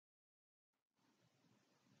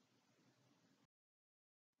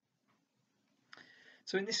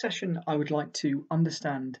So in this session, I would like to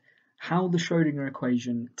understand how the Schrödinger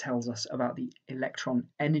equation tells us about the electron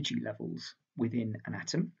energy levels within an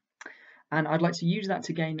atom. And I'd like to use that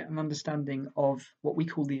to gain an understanding of what we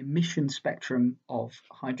call the emission spectrum of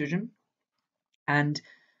hydrogen, and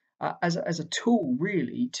as a tool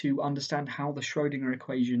really to understand how the Schrödinger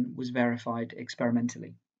equation was verified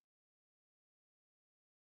experimentally.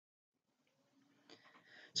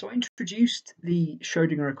 So I introduced the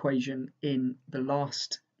Schrödinger equation in the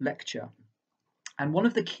last lecture. And one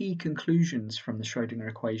of the key conclusions from the Schrödinger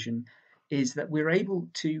equation is that we're able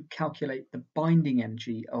to calculate the binding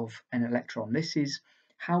energy of an electron. This is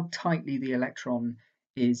how tightly the electron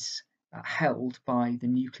is held by the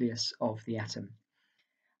nucleus of the atom.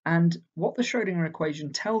 And what the Schrödinger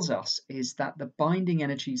equation tells us is that the binding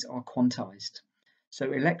energies are quantized.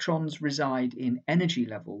 So electrons reside in energy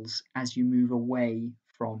levels as you move away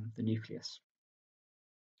from the nucleus.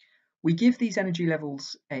 We give these energy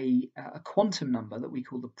levels a quantum number that we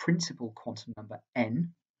call the principal quantum number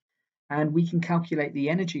n, and we can calculate the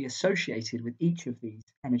energy associated with each of these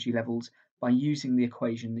energy levels by using the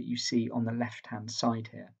equation that you see on the left-hand side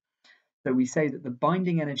here. So we say that the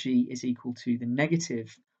binding energy is equal to the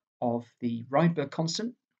negative of the Rydberg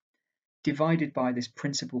constant divided by this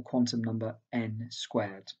principal quantum number n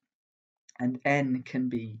squared. And n can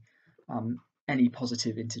be any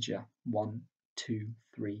positive integer, 1, 2,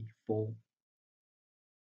 3, 4.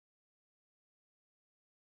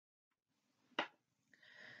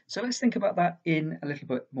 So let's think about that in a little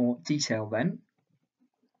bit more detail then.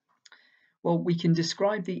 Well, we can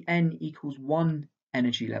describe the n equals 1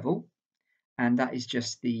 energy level, and that is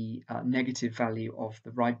just the negative value of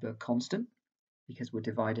the Rydberg constant, because we're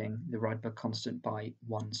dividing the Rydberg constant by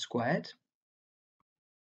 1 squared.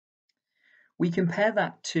 We compare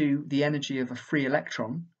that to the energy of a free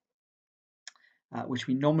electron, which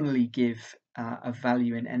we nominally give a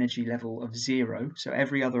value in energy level of 0. So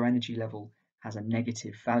every other energy level has a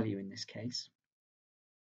negative value in this case.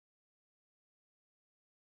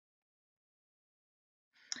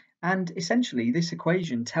 And essentially, this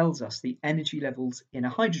equation tells us the energy levels in a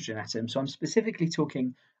hydrogen atom. So I'm specifically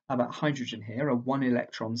talking about hydrogen here, a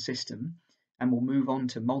one-electron system, and we'll move on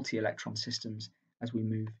to multi-electron systems as we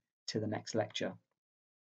move to the next lecture.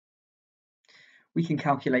 We can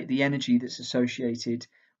calculate the energy that's associated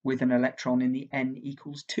with an electron in the n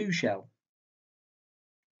equals 2 shell.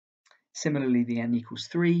 Similarly, the n equals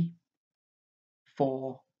 3,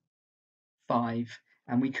 4, 5,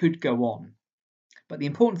 and we could go on. But the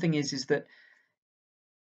important thing is that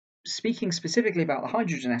speaking specifically about the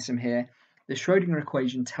hydrogen atom here, the Schrödinger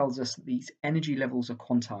equation tells us that these energy levels are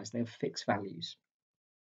quantized, they have fixed values.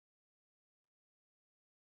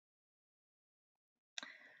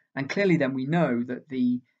 And clearly then we know that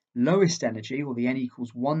the lowest energy, or the n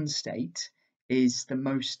equals 1 state, is the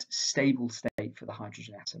most stable state for the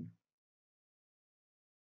hydrogen atom.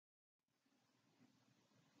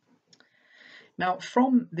 Now,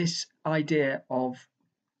 from this idea of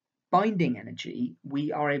binding energy,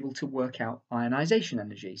 we are able to work out ionization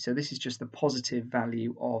energy. So this is just the positive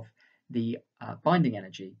value of the binding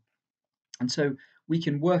energy. And so we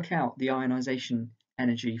can work out the ionization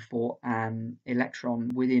energy for an electron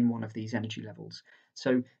within one of these energy levels.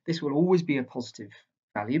 So this will always be a positive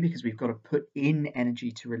value because we've got to put in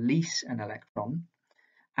energy to release an electron.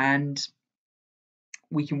 And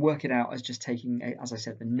we can work it out as just taking, as I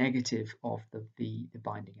said, the negative of the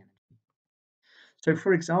binding energy. So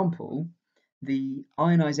for example, the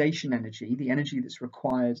ionization energy, the energy that's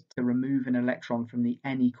required to remove an electron from the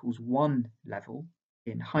n equals 1 level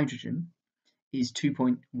in hydrogen, is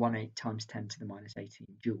 2.18 times 10 to the minus 18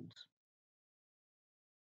 joules.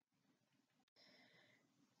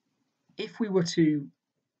 If we were to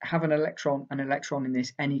have an electron in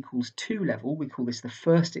this n equals 2 level, we call this the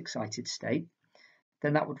first excited state,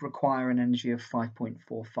 then that would require an energy of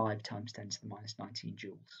 5.45 times 10 to the minus 19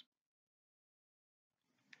 joules.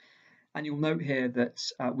 And you'll note here that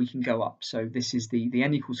we can go up. So this is the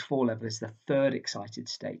n equals 4 level is the third excited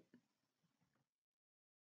state.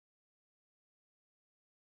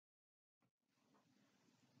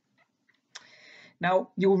 Now,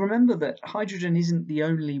 you'll remember that hydrogen isn't the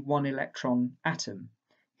only one electron atom.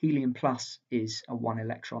 Helium plus is a 1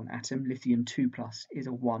 electron atom. Lithium 2 plus is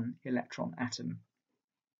a 1 electron atom.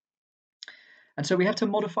 And so we have to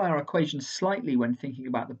modify our equation slightly when thinking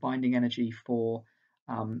about the binding energy for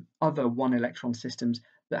other 1 electron systems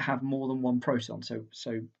that have more than 1 proton.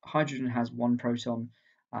 So hydrogen has 1 proton,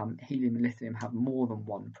 helium and lithium have more than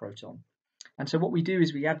 1 proton. And so what we do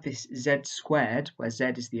is we add this z squared, where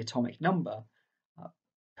z is the atomic number,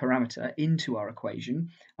 parameter into our equation,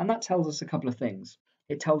 and that tells us a couple of things.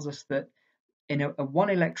 It tells us that in a one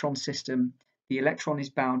electron system, the electron is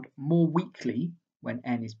bound more weakly when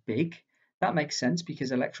n is big. That makes sense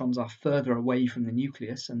because electrons are further away from the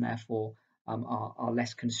nucleus and therefore are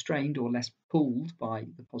less constrained or less pulled by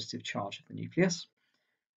the positive charge of the nucleus.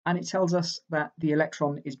 And it tells us that the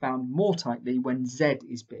electron is bound more tightly when Z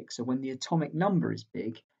is big. So when the atomic number is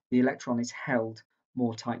big, the electron is held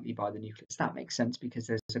more tightly by the nucleus. That makes sense because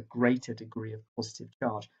there's a greater degree of positive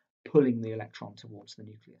charge pulling the electron towards the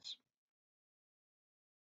nucleus.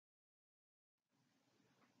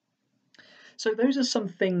 So those are some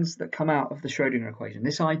things that come out of the Schrödinger equation.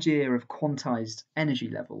 This idea of quantized energy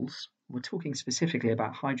levels. We're talking specifically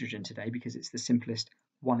about hydrogen today because it's the simplest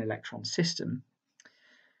one electron system.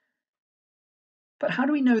 But how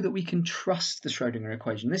do we know that we can trust the Schrödinger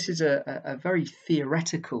equation? This is a very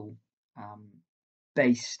theoretical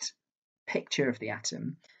based picture of the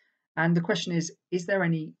atom. And the question is there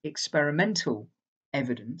any experimental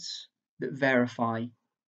evidence that verify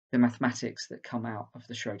the mathematics that come out of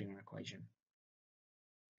the Schrödinger equation?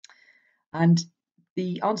 And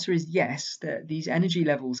the answer is yes, that these energy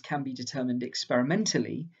levels can be determined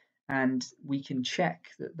experimentally, and we can check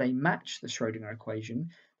that they match the Schrödinger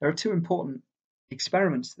equation. There are two important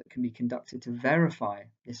experiments that can be conducted to verify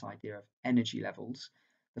this idea of energy levels.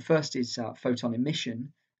 The first is photon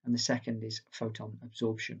emission, and the second is photon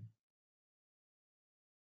absorption.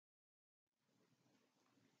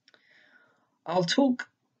 I'll talk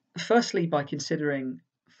firstly by considering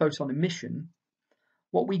photon emission.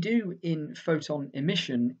 What we do in photon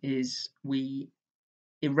emission is we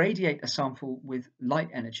irradiate a sample with light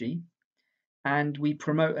energy and we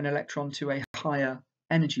promote an electron to a higher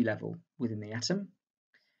energy level within the atom.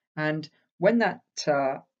 And when that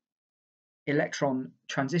electron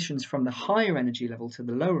transitions from the higher energy level to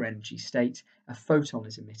the lower energy state, a photon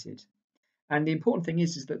is emitted. And the important thing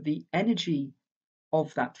is that the energy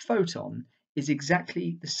of that photon is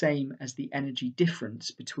exactly the same as the energy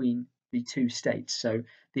difference between the two states. So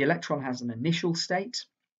the electron has an initial state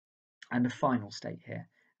and a final state here.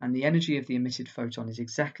 And the energy of the emitted photon is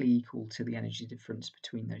exactly equal to the energy difference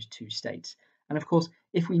between those two states. And of course,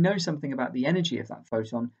 if we know something about the energy of that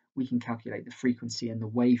photon, we can calculate the frequency and the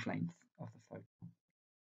wavelength of the photon.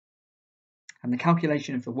 And the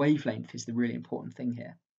calculation of the wavelength is the really important thing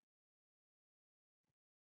here.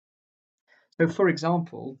 So for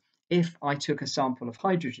example, if I took a sample of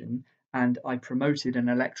hydrogen and I promoted an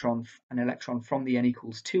electron from the n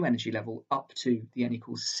equals 2 energy level up to the n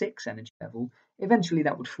equals 6 energy level, eventually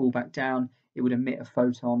that would fall back down, it would emit a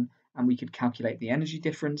photon, and we could calculate the energy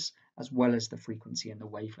difference as well as the frequency and the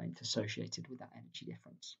wavelength associated with that energy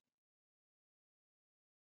difference.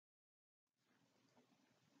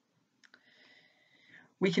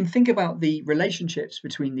 We can think about the relationships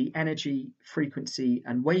between the energy, frequency,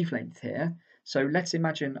 and wavelength here. So let's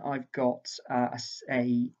imagine I've got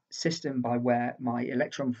a system by where my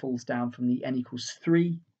electron falls down from the n equals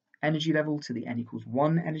 3 energy level to the n equals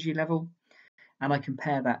 1 energy level. And I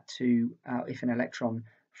compare that to if an electron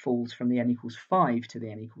falls from the n equals 5 to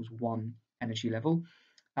the n equals 1 energy level.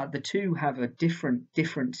 The two have a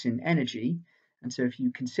difference in energy. And so if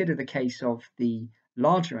you consider the case of the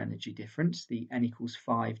larger energy difference, the n equals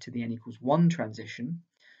 5 to the n equals 1 transition,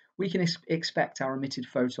 we can expect our emitted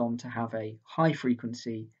photon to have a high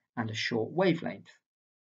frequency and a short wavelength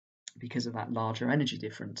because of that larger energy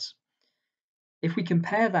difference. If we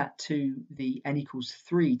compare that to the n equals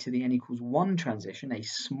 3 to the n equals 1 transition, a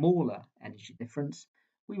smaller energy difference,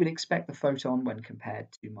 we would expect the photon, when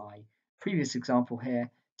compared to my previous example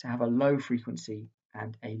here, to have a low frequency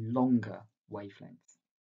and a longer wavelength.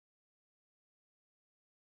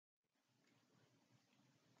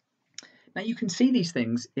 Now you can see these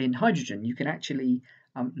things in hydrogen. You can actually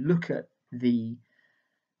look at the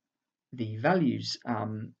values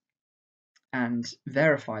and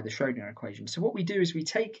verify the Schrödinger equation. So what we do is we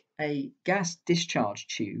take a gas discharge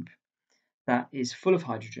tube that is full of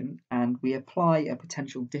hydrogen and we apply a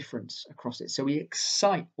potential difference across it. So we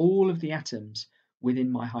excite all of the atoms within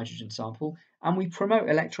my hydrogen sample and we promote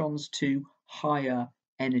electrons to higher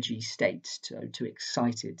energy states, to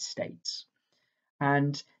excited states.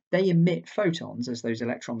 And they emit photons as those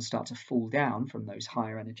electrons start to fall down from those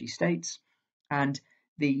higher energy states. And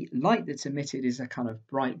the light that's emitted is a kind of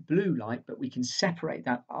bright blue light, but we can separate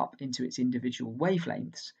that up into its individual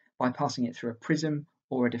wavelengths by passing it through a prism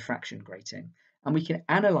or a diffraction grating. And we can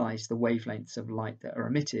analyze the wavelengths of light that are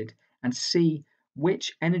emitted and see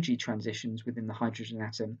which energy transitions within the hydrogen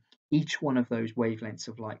atom each one of those wavelengths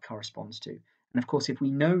of light corresponds to. And of course, if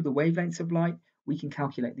we know the wavelengths of light, we can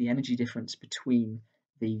calculate the energy difference between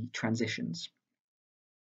the transitions,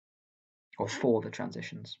 or for the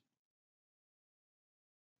transitions.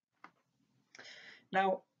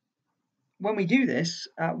 Now, when we do this,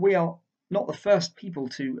 we are not the first people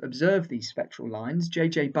to observe these spectral lines.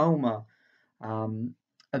 J.J. Balmer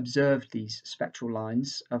observed these spectral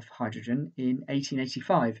lines of hydrogen in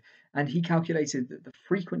 1885, and he calculated that the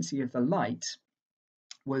frequency of the light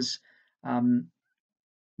was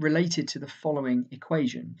related to the following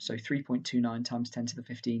equation. So 3.29 times 10 to the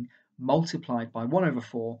 15 multiplied by 1 over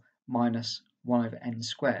 4 minus 1 over n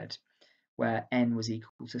squared, where n was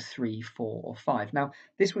equal to 3, 4, or 5. Now,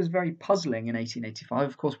 this was very puzzling in 1885.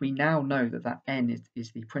 Of course, we now know that that n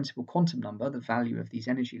is the principal quantum number, the value of these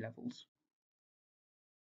energy levels.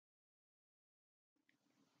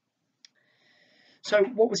 So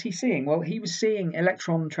what was he seeing? Well, he was seeing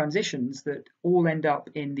electron transitions that all end up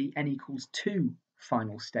in the n equals 2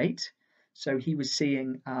 final state. So he was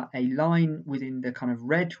seeing a line within the kind of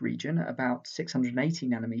red region at about 680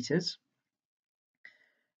 nanometers.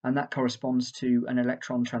 And that corresponds to an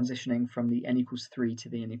electron transitioning from the n equals 3 to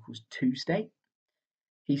the n equals 2 state.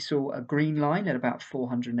 He saw a green line at about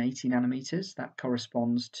 480 nanometers. That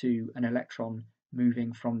corresponds to an electron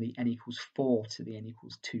moving from the n equals 4 to the n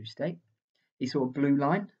equals 2 state. He saw a blue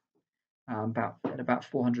line at about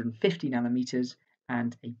 450 nanometers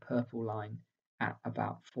and a purple line at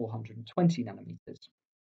about 420 nanometers.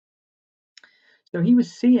 So he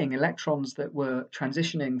was seeing electrons that were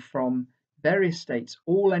transitioning from various states,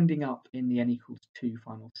 all ending up in the n equals 2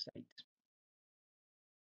 final state.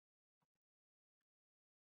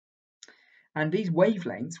 And these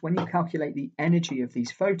wavelengths, when you calculate the energy of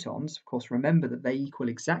these photons, of course, remember that they equal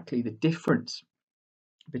exactly the difference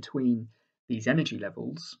between these energy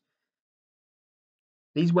levels.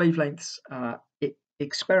 These wavelengths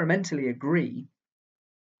experimentally agree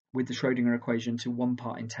with the Schrödinger equation to 1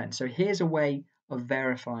 part in 10. So here's a way of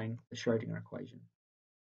verifying the Schrödinger equation.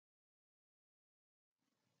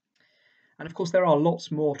 And of course, there are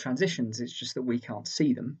lots more transitions. It's just that we can't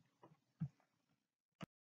see them.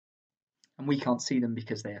 And we can't see them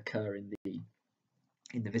because they occur in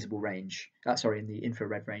the visible range, in the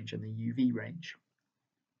infrared range and the UV range.